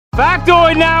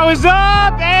Factoid now is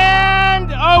up,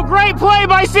 and oh, great play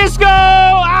by Cisco!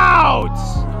 Out!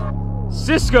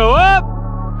 Cisco up,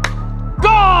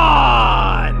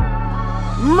 gone!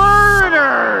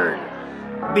 Murdered!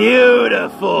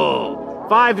 Beautiful.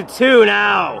 5-2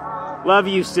 now. Love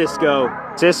you, Cisco.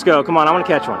 Cisco, come on, I want to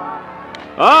catch one.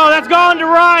 Oh, that's gone to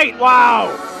right. Wow.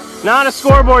 Not a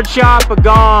scoreboard shot, but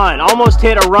gone. Almost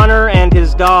hit a runner and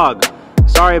his dog.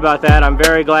 Sorry about that. I'm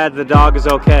very glad the dog is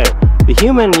okay. The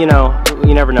human, you know,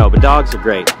 you never know, but dogs are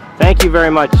great. Thank you very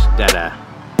much, Dada.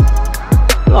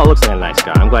 Oh, looks like a nice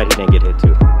guy. I'm glad he didn't get hit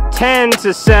too.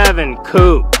 10-7,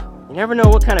 Coop. You never know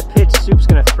what kind of pitch Soup's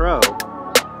gonna throw.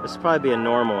 This will probably be a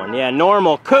normal one. Yeah,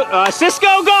 normal.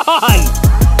 Cisco gone!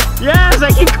 Yes, I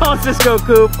keep calling Cisco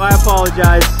Coop. I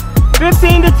apologize.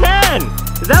 15-10.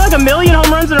 Is that like a million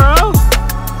home runs in a row?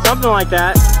 Something like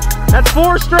that. That's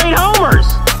 4 straight homers.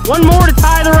 One more to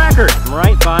tie the record. I'm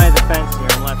right by the fence here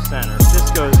in left center.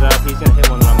 Cisco's up. He's gonna hit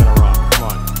one that I'm gonna rob. Come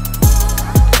on.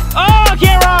 Oh, I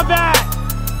can't rob that!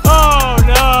 Oh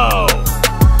no!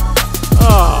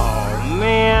 Oh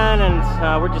man, and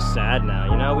we're just sad now,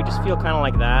 you know? We just feel kind of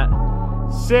like that.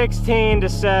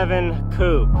 16-7,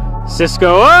 Coop.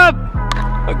 Cisco up!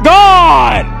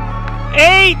 Gone!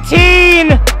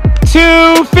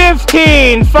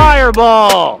 18-15,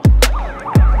 Fireball!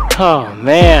 Oh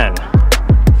man.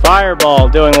 Fireball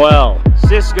doing well.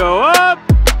 Cisco up,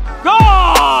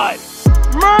 gone!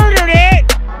 Murdered it!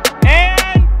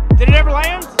 And did it ever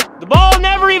land? The ball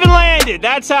never even landed.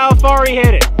 That's how far he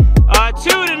hit it.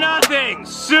 2-0,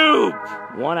 Soup.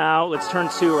 1 out, let's turn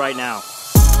 2 right now.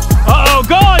 Uh-oh,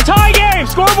 gone, tie game,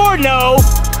 scoreboard, no.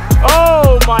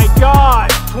 Oh my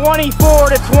gosh,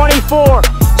 24-24.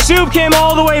 Soup came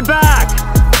all the way back.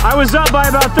 I was up by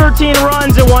about 13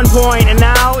 runs at one point, and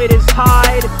now it is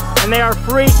tied. And they are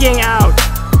freaking out.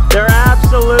 They're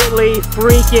absolutely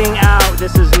freaking out.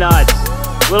 This is nuts.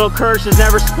 Little Kirsch has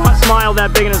never smiled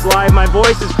that big in his life. My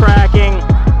voice is cracking.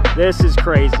 This is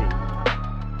crazy.